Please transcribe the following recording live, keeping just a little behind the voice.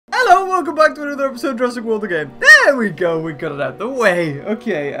welcome back to another episode of Jurassic World again. There we go, we got it out the way.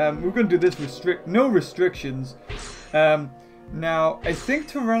 Okay, we're going to do this no restrictions. Now, I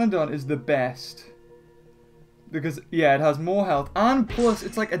think Pteranodon is the best. Because, yeah, it has more health. And plus,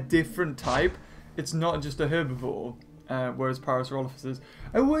 it's like a different type. It's not just a herbivore. Whereas Parasaurolophus is.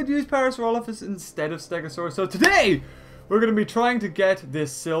 I would use Parasaurolophus instead of Stegosaurus. So today, we're going to be trying to get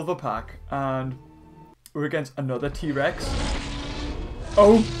this silver pack. And we're against another T.rex.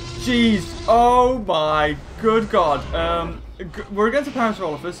 Oh, jeez. Oh, my good God. We're against a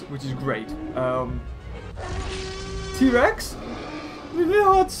Parasaurolophus, which is great. T.rex?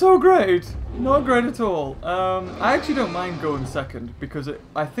 Not so great. Not great at all. I actually don't mind going second, because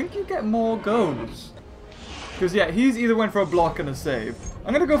I think you get more goes. Because, yeah, he's either went for a block and a save.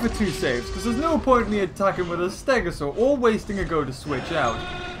 I'm going to go for 2 saves, because there's no point in me attacking with a Stegosaur, or wasting a go to switch out.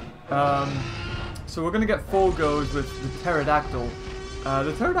 So we're going to get 4 goes with the Pterodactyl.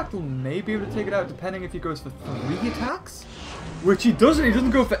 The Pterodactyl may be able to take it out, depending if he goes for 3 attacks. Which he doesn't. He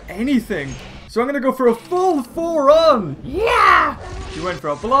doesn't go for anything. So I'm going to go for a full 4 on. Yeah! He went for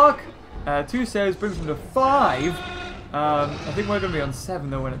a block. 2 saves brings him to 5. I think we're going to be on 7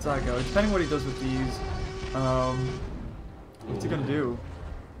 though when it's our go. Depending what he does with these. What's he going to do?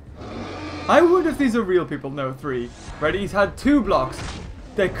 I wonder if these are real people. No, 3. Ready? He's had 2 blocks.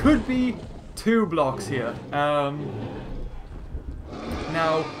 There could be 2 blocks here.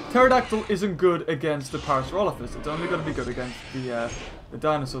 Now, Pterodactyl isn't good against the Parasaurolophus. It's only going to be good against the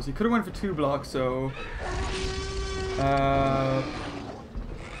dinosaurs. He could have went for 2 blocks, so...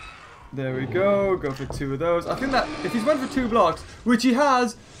 there we go. Go for 2 of those. I think that if he's went for 2 blocks, which he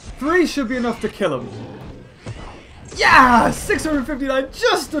has, 3 should be enough to kill him. Yeah! 659,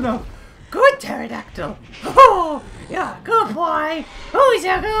 just enough! Good Pterodactyl! Oh, yeah, good boy! Who's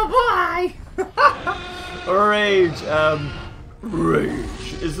a good boy? Rage,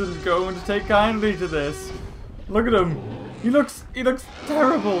 Rage isn't going to take kindly to this. Look at him. He looks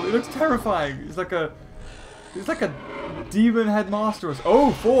terrible. He looks terrifying. He's like a demon headmaster.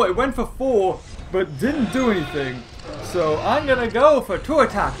 Oh, 4. It went for 4, but didn't do anything. So I'm gonna go for 2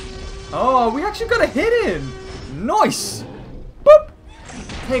 attack. Oh, we actually got a hit in. Nice. Boop.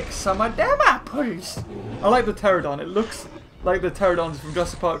 Take some of them apples. I like the Pterodon. It looks like the Pterodons from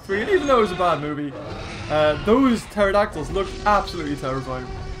Jurassic Park 3, and even though it was a bad movie, those pterodactyls look absolutely terrifying.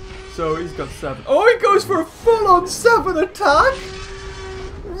 So he's got 7. Oh, he goes for a full-on 7 attack!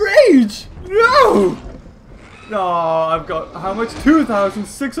 Rage! No! No, I've got, how much?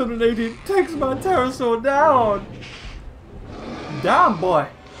 2,680. Takes my pterosaur down! Damn, boy!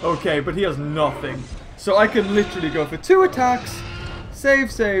 Okay, but he has nothing. So I can literally go for 2 attacks. Save,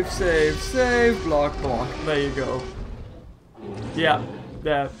 save, save, save, block, block. There you go. Yeah,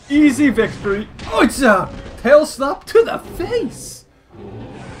 there. Easy victory. Oh, it's a tail slap to the face.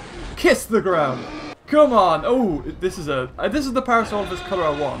 Kiss the ground. Come on. Oh, this is the Parasaurolophus color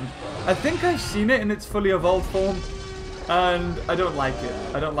I want. I think I've seen it in its fully evolved form, and I don't like it.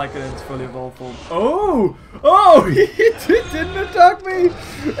 I don't like it in its fully evolved form. Oh, oh, he didn't attack me.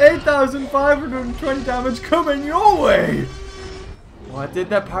 8,520 damage coming your way. What did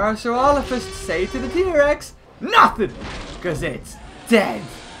the Parasaurolophus say to the T.rex? Nothing. Because it's dead.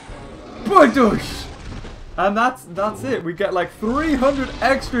 Badoosh! And that's it. We get like 300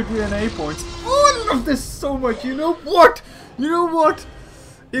 extra DNA points. Oh, I love this so much. You know what? You know what?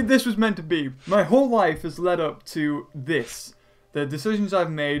 This was meant to be. My whole life has led up to this. The decisions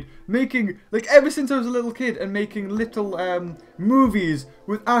I've made. Making, like ever since I was a little kid, and making little movies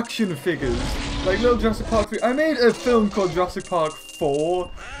with action figures. Like little Jurassic Park 3. I made a film called Jurassic Park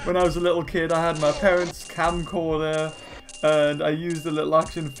 4 when I was a little kid. I had my parents' camcorder. And I used the little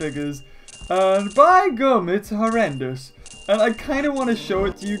action figures. And by gum, it's horrendous. And I kind of want to show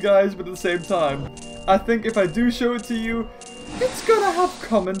it to you guys, but at the same time, I think if I do show it to you, it's gonna have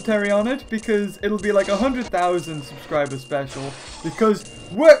commentary on it, because it'll be like 100,000 subscriber special. Because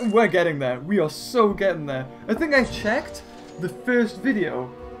we're getting there. We are so getting there. I think I checked the first video.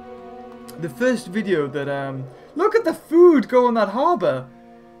 The first video that, look at the food go in that harbor.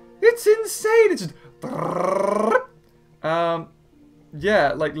 It's insane. It's just...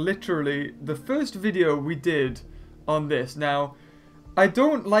 yeah, like literally the first video we did on this. Now, I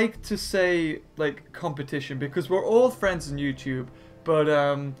don't like to say like competition because we're all friends on YouTube, but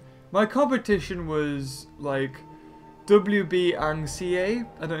my competition was like WB Angca.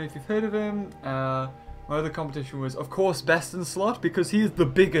 I don't know if you've heard of him. My other competition was, of course, Best in Slot, because he's the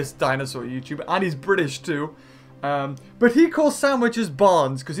biggest dinosaur YouTuber and he's British too. But he calls sandwiches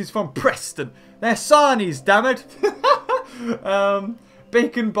Barnes because he's from Preston. They're sarnies, damn it.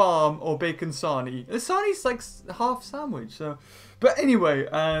 Bacon Balm or Bacon Sarnie. A Sarnie's like half sandwich, so But anyway,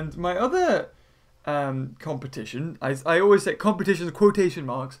 and my other competition, I always say competition quotation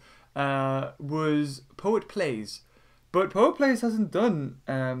marks, was Poet Plays. But Poet Plays hasn't done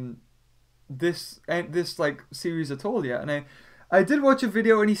this like series at all yet. And I did watch a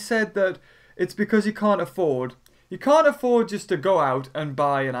video and he said that it's because he can't afford just to go out and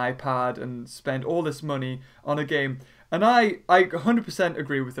buy an iPad and spend all this money on a game. And I 100%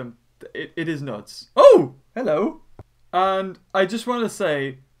 agree with him. It is nuts. Oh, hello. And I just want to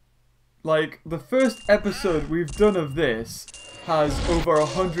say, like, the first episode we've done of this has over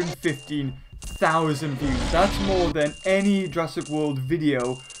 115,000 views. That's more than any Jurassic World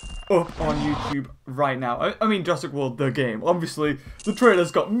video up on YouTube right now. I mean, Jurassic World, the game. Obviously, the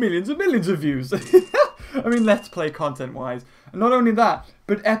trailer's got millions and millions of views. I mean, Let's Play content-wise. And not only that,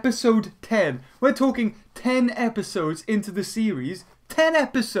 but episode 10. We're talking 10 episodes into the series. 10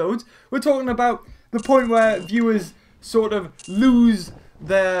 episodes. We're talking about the point where viewers sort of lose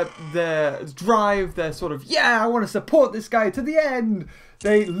their drive, their sort of, yeah, I want to support this guy to the end.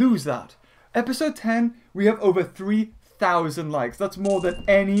 They lose that. Episode 10, we have over 3,000 likes. That's more than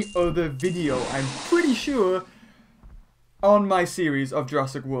any other video, I'm pretty sure, on my series of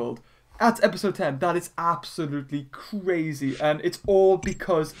Jurassic World. That's episode 10. That is absolutely crazy. And it's all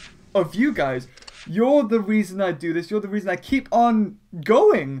because of you guys. You're the reason I do this. You're the reason I keep on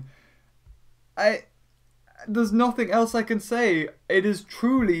going. There's nothing else I can say. It is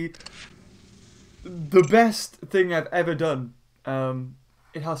truly the best thing I've ever done.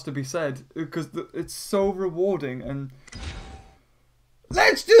 It has to be said, because it's so rewarding. And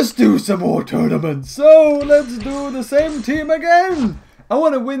let's just do some more tournaments. So let's do the same team again. I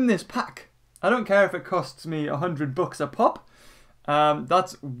want to win this pack. I don't care if it costs me $100 a pop.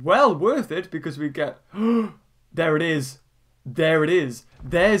 That's well worth it because we get. There it is. There it is.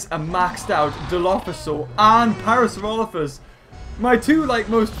 There's a maxed out Dilophosaur and Parasaurolophus. My two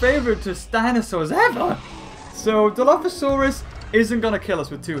most favorite dinosaurs ever. So Dilophosaurus isn't gonna kill us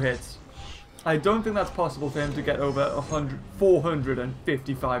with 2 hits. I don't think that's possible for him to get over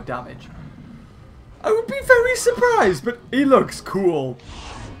 455 damage. I would be very surprised, but he looks cool.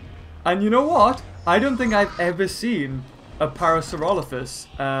 And you know what? I don't think I've ever seen a Parasaurolophus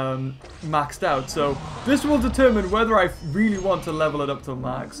maxed out, so this will determine whether I really want to level it up to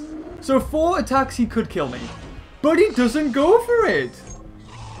max. So 4 attacks he could kill me, but he doesn't go for it.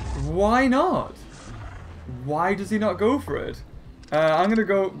 Why not? Why does he not go for it? I'm gonna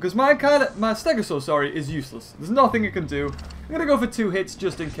go, because my Stegosaur, sorry, is useless. There's nothing it can do. I'm gonna go for 2 hits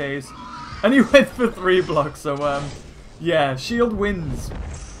just in case. And he went for 3 blocks, so yeah, shield wins.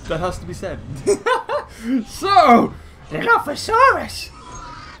 That has to be said. So, Dilophosaurus!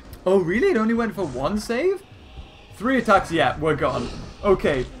 Oh really? It only went for 1 save? 3 attacks, yeah, we're gone.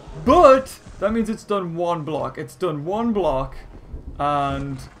 Okay, but that means it's done 1 block. It's done 1 block,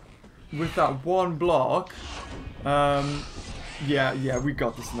 and with that 1 block, yeah, we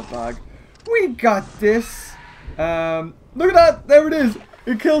got this in the bag. We got this. Look at that, there it is.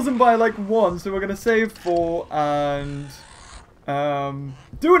 It kills him by 1, so we're gonna save 4 and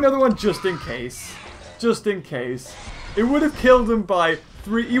do another one just in case. Just in case. It would have killed him by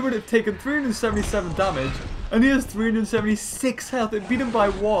 3. He would have taken 377 damage, and he has 376 health. It beat him by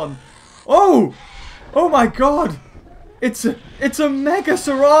 1. Oh! Oh my god! It's a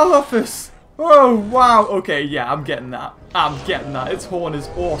Megasaurolophus! Oh wow! Okay, yeah, I'm getting that. I'm getting that. Its horn is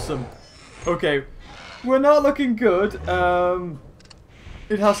awesome. Okay, we're not looking good.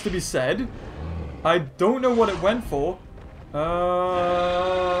 It has to be said. I don't know what it went for.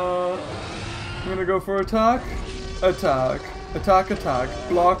 I'm gonna go for attack. Attack. Attack, attack.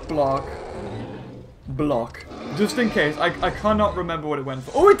 Block, block. Block. Just in case. I cannot remember what it went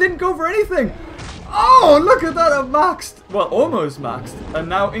for. Oh, it didn't go for anything! Oh, look at that! It maxed! Well, almost maxed. And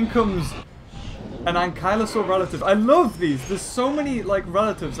now in comes an Ankylosaur relative. I love these. There's so many,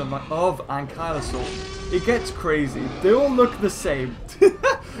 relatives of Ankylosaur. It gets crazy. They all look the same.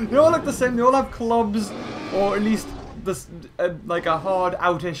 They all look the same. They all have clubs, or at least this, a hard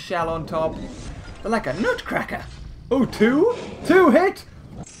outer shell on top. They're like a nutcracker. Oh, 2? 2 hit?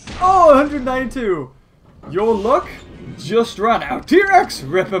 Oh, 192. Your luck just ran out. T.rex,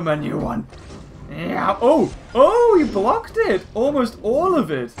 rip him a new one. Yeah. Oh, he blocked it. Almost all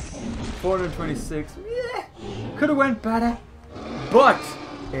of it. 426. Yeah, could have went better, but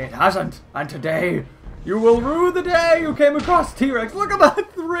it hasn't. And today, you will rue the day you came across T.rex. Look at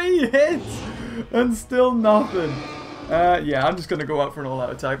that, 3 hits and still nothing. Yeah, I'm just gonna go out for an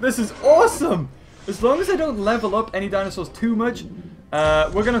all-out attack. This is awesome. As long as I don't level up any dinosaurs too much,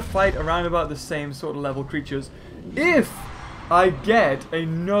 we're gonna fight around about the same sort of level creatures. If I get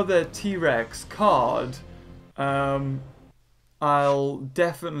another T.rex card, I'll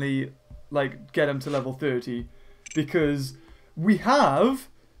definitely, like, get him to level 30. Because we have,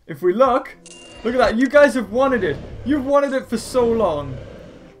 if we look at that, you guys have wanted it. You've wanted it for so long.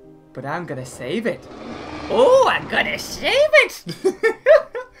 But I'm gonna save it. Oh, I'm gonna save it!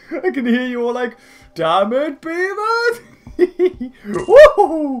 I can hear you all like, damn it, Beaver!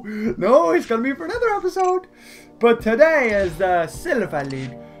 Whoa! No, it's gonna be for another episode. But today is the Silver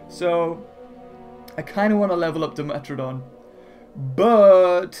League. So, I kind of want to level up the Metrodon.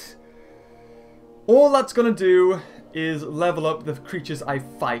 But, all that's gonna do is level up the creatures I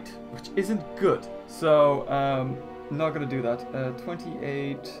fight, which isn't good. So, I'm not gonna do that.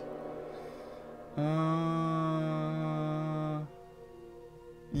 28...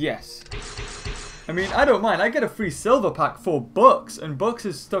 yes. I mean, I don't mind. I get a free silver pack for bucks, and bucks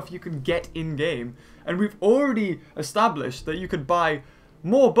is stuff you can get in-game. And we've already established that you can buy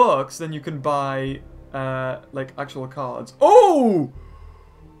more bucks than you can buy, like, actual cards. Oh!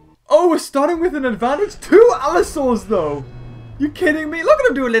 Oh, we're starting with an advantage? 2 Allosaurs, though! You kidding me? Look at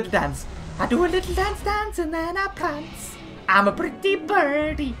him do a little dance. I do a little dance, and then I prance. I'm a pretty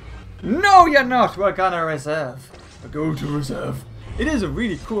birdie. No, you're not. We're gonna reserve. Go to reserve. It is a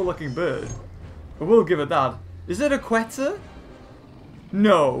really cool looking bird. I will give it that. Is it a Quetzal?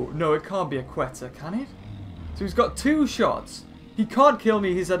 No, it can't be a Quetzal, can it? So he's got 2 shots. He can't kill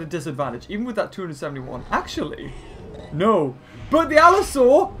me. He's at a disadvantage, even with that 271. Actually, no. But the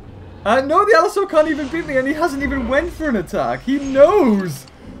Allosaur, no, the Allosaur can't even beat me, and he hasn't even went for an attack. He knows.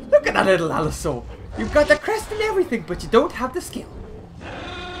 Look at that little Allosaur. You've got the crest and everything, but you don't have the skill.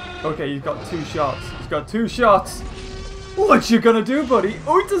 Okay, you've got 2 shots. He's got 2 shots. What you gonna do, buddy?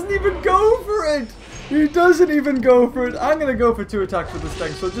 Oh, he doesn't even go for it. He doesn't even go for it. I'm gonna go for 2 attacks with this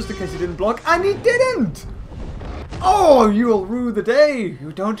thing, so just in case he didn't block, and he didn't. Oh, you'll rue the day.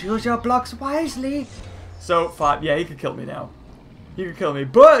 You don't use your blocks wisely. So, 5. Yeah, he could kill me now. He could kill me,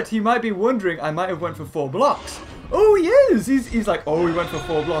 but he might be wondering I might have went for 4 blocks. Oh, he is. He's like, oh, he went for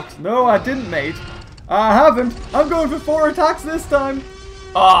 4 blocks. No, I didn't, mate. I haven't. I'm going for 4 attacks this time.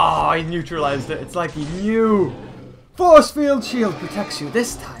 Oh, I neutralized it. It's like he knew. Force field shield protects you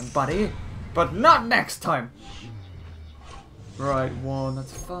this time, buddy. But not next time. Right, 1.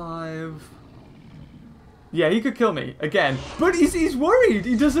 That's 5. Yeah, he could kill me again. But he's worried.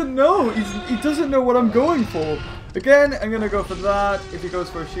 He doesn't know. He doesn't know what I'm going for. Again, I'm going to go for that. If he goes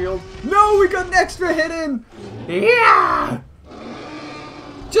for a shield. No, we got an extra hit in. Yeah!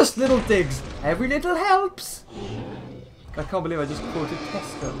 Just little digs. Every little helps. I can't believe I just quoted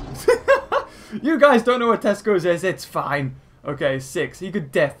Tesco's. You guys don't know what Tesco's is. It's fine. Okay, 6. He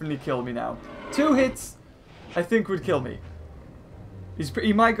could definitely kill me now. 2 hits, I think, would kill me.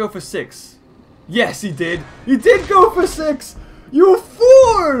 He might go for 6. Yes, he did. He did go for 6. You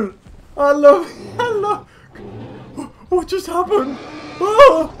fool! I love. What just happened?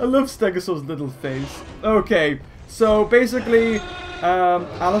 Oh, I love Stegosaur's little face. Okay, so basically,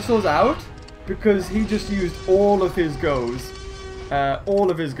 Allosaur's out because he just used all of his goes.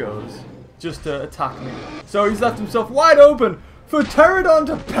 Just to attack me. So he's left himself wide open for Pterodon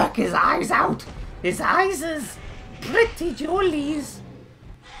to peck his eyes out. His eyes is pretty jollies.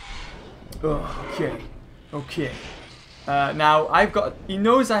 Okay. Now I've got. He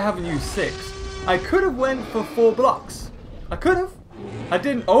knows I haven't used 6. I could have went for 4 blocks. I could have. I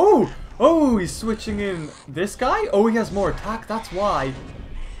didn't. Oh, he's switching in this guy. Oh, he has more attack. That's why.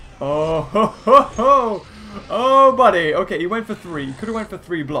 Oh, ho, ho, ho. Oh, buddy. Okay, he went for 3. He could have went for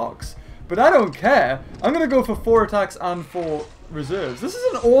 3 blocks. But I don't care. I'm going to go for 4 attacks and 4 reserves. This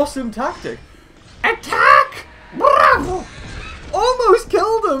is an awesome tactic. Attack! Bravo! Almost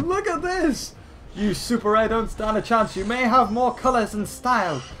killed him. Look at this. You super rare don't stand a chance. You may have more colors and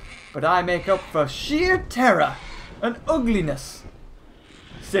style, but I make up for sheer terror and ugliness.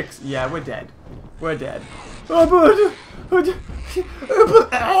 6. Yeah, we're dead. We're dead. Oh,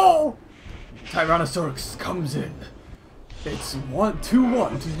 Tyrannosaurus comes in. It's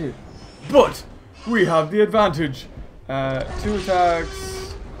 2-1 to you. But we have the advantage. 2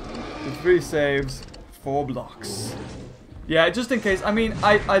 attacks, 3 saves, 4 blocks. Yeah, just in case. I mean,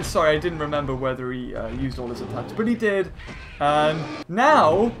 I'm sorry, I didn't remember whether he used all his attacks, but he did. And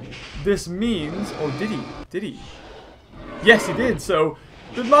now this means, or did he? Did he? Yes, he did. So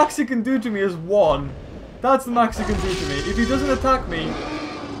the max he can do to me is 1. That's the max he can do to me. If he doesn't attack me,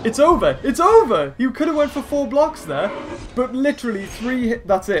 it's over. It's over. He could have went for 4 blocks there, but literally 3 hit.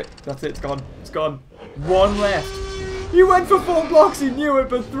 That's it. That's it. It's gone. It's gone. 1 left. He went for 4 blocks. He knew it,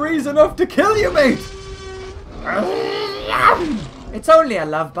 but 3's enough to kill you, mate. It's only a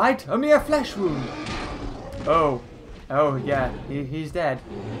love bite, a mere flesh wound. Oh, yeah, he's dead.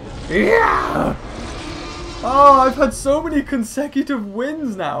 Yeah. Oh, I've had so many consecutive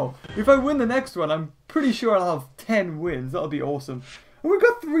wins now. If I win the next one, I'm pretty sure I'll have 10 wins. That'll be awesome. And we've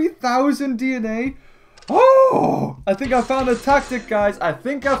got 3,000 DNA. Oh! I think I found a tactic, guys. I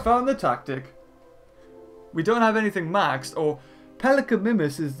think I found the tactic. We don't have anything maxed, or Pelican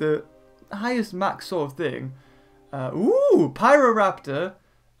Mimus is the highest max sort of thing. Ooh, Pyroraptor.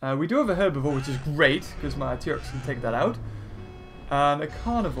 We do have a herbivore, which is great, because my T.rex can take that out. And a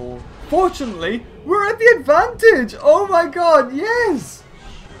carnivore. Fortunately, we're at the advantage! Oh my god, yes!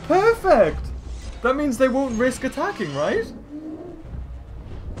 Perfect! That means they won't risk attacking, right?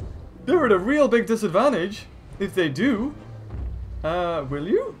 They're at a real big disadvantage, if they do. Will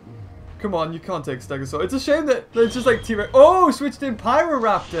you? Come on, you can't take Stegosaur. It's a shame that it's just like T-Rex. Oh, switched in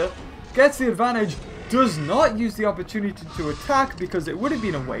Pyroraptor. Gets the advantage. Does not use the opportunity to attack because it would have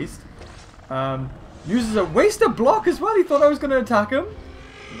been a waste. Uses a waste of block as well. He thought I was going to attack him.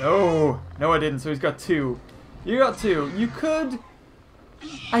 No. No, I didn't. So he's got 2. You got 2. You could,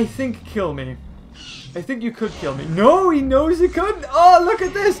 I think, kill me. I think you could kill me. No, he knows he couldn't. Oh, look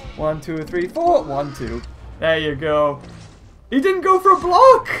at this. 1, 2, 3, 4. 1, 2. There you go. He didn't go for a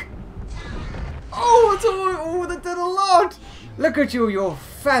block. Oh, that did a lot. Look at you, you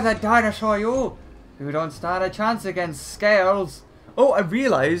feathered dinosaur, you. You don't stand a chance against scales. Oh, I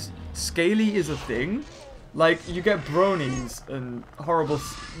realized scaly is a thing. Like, you get bronies and horrible,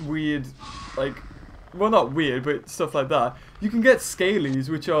 weird, like, well, not weird, but stuff like that. You can get scalies,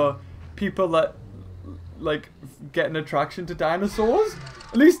 which are people that, like, get an attraction to dinosaurs.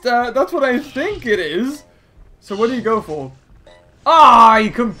 At least, that's what I think it is. So what do you go for? Ah, he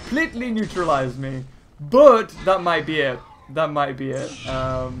completely neutralized me. But that might be it. That might be it.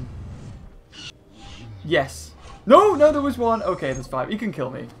 Yes. No, there was 1. Okay, there's 5. He can kill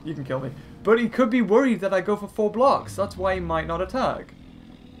me. You can kill me. But he could be worried that I go for 4 blocks. That's why he might not attack.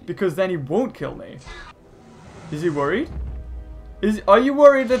 Because then he won't kill me. Is he worried? Are you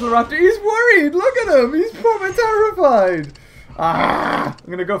worried, little raptor? He's worried! Look at him! He's probably terrified! Ah! I'm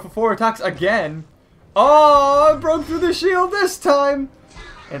gonna go for 4 attacks again. Oh, I broke through the shield this time!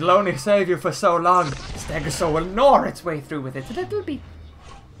 It'll only save you for so long. Stegosaur will gnaw its way through with its little beak.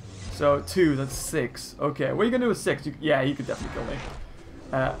 So, 2, that's 6. Okay, what are you gonna do with 6? Yeah, you could definitely kill me.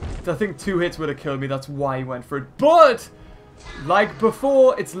 I think 2 hits would have killed me, that's why he went for it. But, like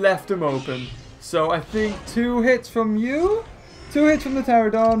before, it's left him open. So, I think 2 hits from you, 2 hits from the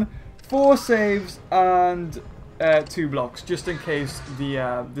Pterodon, 4 saves, and 2 blocks, just in case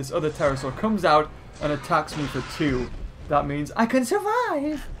the this other pterosaur comes out and attacks me for 2. That means I can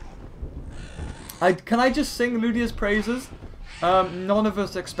survive. Can I just sing Ludia's praises? None of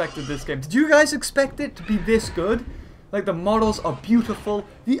us expected this game. Did you guys expect it to be this good? Like, the models are beautiful.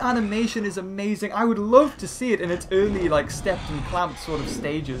 The animation is amazing. I would love to see it in its early, like, stepped and clamped sort of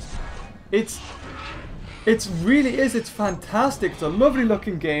stages. It really is. It's fantastic. It's a lovely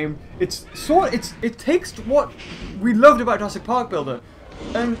looking game. It takes what we loved about Jurassic Park Builder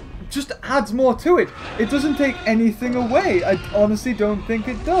and just adds more to it. It doesn't take anything away. I honestly don't think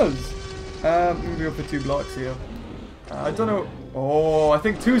it does. I'm gonna go for 2 blocks here. I don't know. Oh, I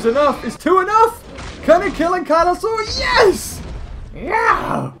think 2's enough. Is 2 enough? Can it kill a Kylosaur? Yes!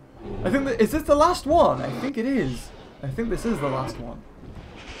 Yeah! I think is this the last one? I think it is. I think this is the last one.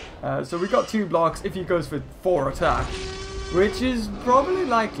 So we got 2 blocks if he goes for 4 attack, which is probably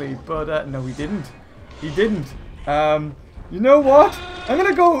likely, but no, he didn't. He didn't. You know what? I'm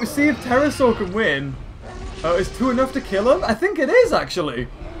gonna go see if Pterosaur can win. Is 2 enough to kill him? I think it is, actually.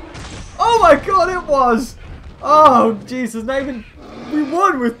 Oh my god, it was! Oh, Jesus, not even... We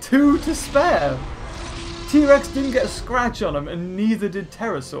won with 2 to spare. T-Rex didn't get a scratch on him, and neither did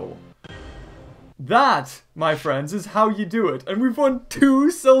Pterosaur. That, my friends, is how you do it. And we've won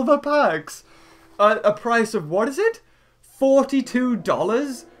 2 silver packs. At a price of, what is it?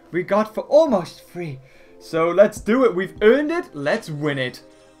 $42? We got for almost free. So let's do it. We've earned it. Let's win it.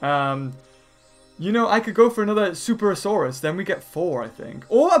 You know, I could go for another Superosaurus. Then we get 4, I think.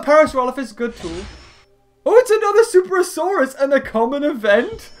 Or a Parasaurolophus is a good tool. Oh, it's another Superosaurus and a common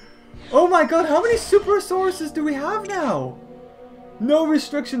event. Oh my god, how many Superosauruses do we have now? No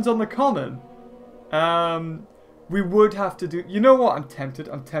restrictions on the common. We would have to do... You know what? I'm tempted.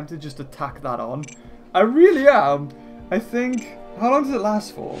 I'm tempted just to tack that on. I really am. I think... How long does it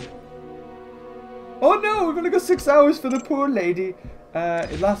last for? Oh no, we're gonna go 6 hours for the poor lady.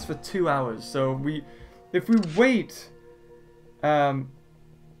 It lasts for 2 hours. So if we wait...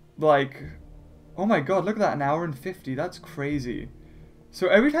 like... Oh my god, look at that. 1 hour and 50. That's crazy. So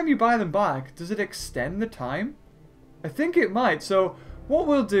every time you buy them back, does it extend the time? I think it might. So... What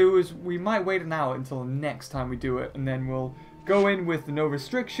we'll do is we might wait an hour until next time we do it, and then we'll go in with no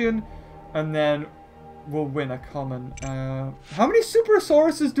restriction, and then will win a common. How many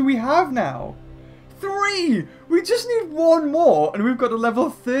Supersauruses do we have now? 3! We just need one more and we've got a level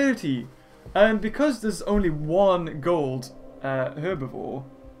 30. And because there's only one gold herbivore,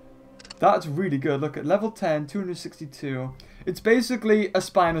 that's really good. Look at level 10, 262. It's basically a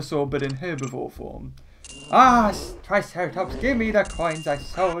Spinosaur but in herbivore form. Ah, Triceratops, give me the coins I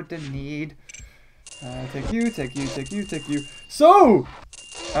so need. Take you, take you, take you, take you. So,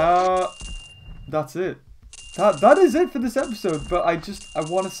 that's it. That is it for this episode. But I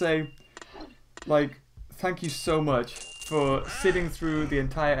want to say, like, thank you so much for sitting through the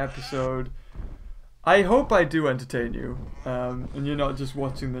entire episode. I hope I do entertain you, and you're not just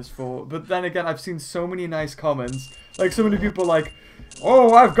watching this for... But then again, I've seen so many nice comments. Like, so many people like,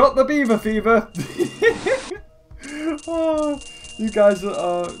 oh, I've got the beaver fever. Oh, you guys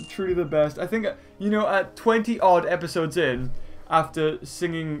are truly the best. I think, you know, at 20 odd episodes in, after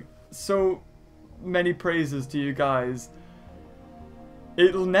singing so many praises to you guys,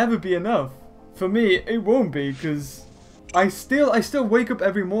 it'll never be enough. For me, it won't be, because I still wake up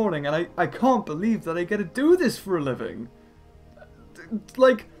every morning and I can't believe that I get to do this for a living.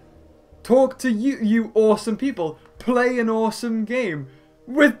 Like, talk to you awesome people, play an awesome game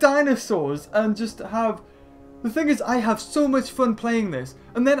with dinosaurs, and just have... The thing is, I have so much fun playing this,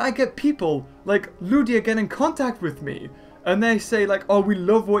 and then I get people like Ludia get in contact with me, and they say like, oh, we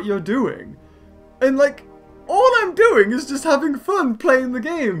love what you're doing. And like, all I'm doing is just having fun playing the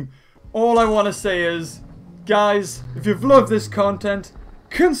game. All I want to say is, guys, if you've loved this content,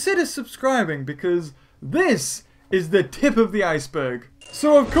 consider subscribing, because this is the tip of the iceberg.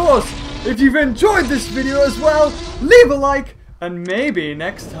 So of course, if you've enjoyed this video as well, leave a like, and maybe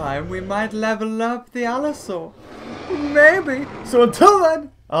next time we might level up the Allosaur. Maybe. So until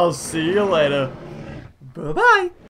then, I'll see you later. Bye-bye.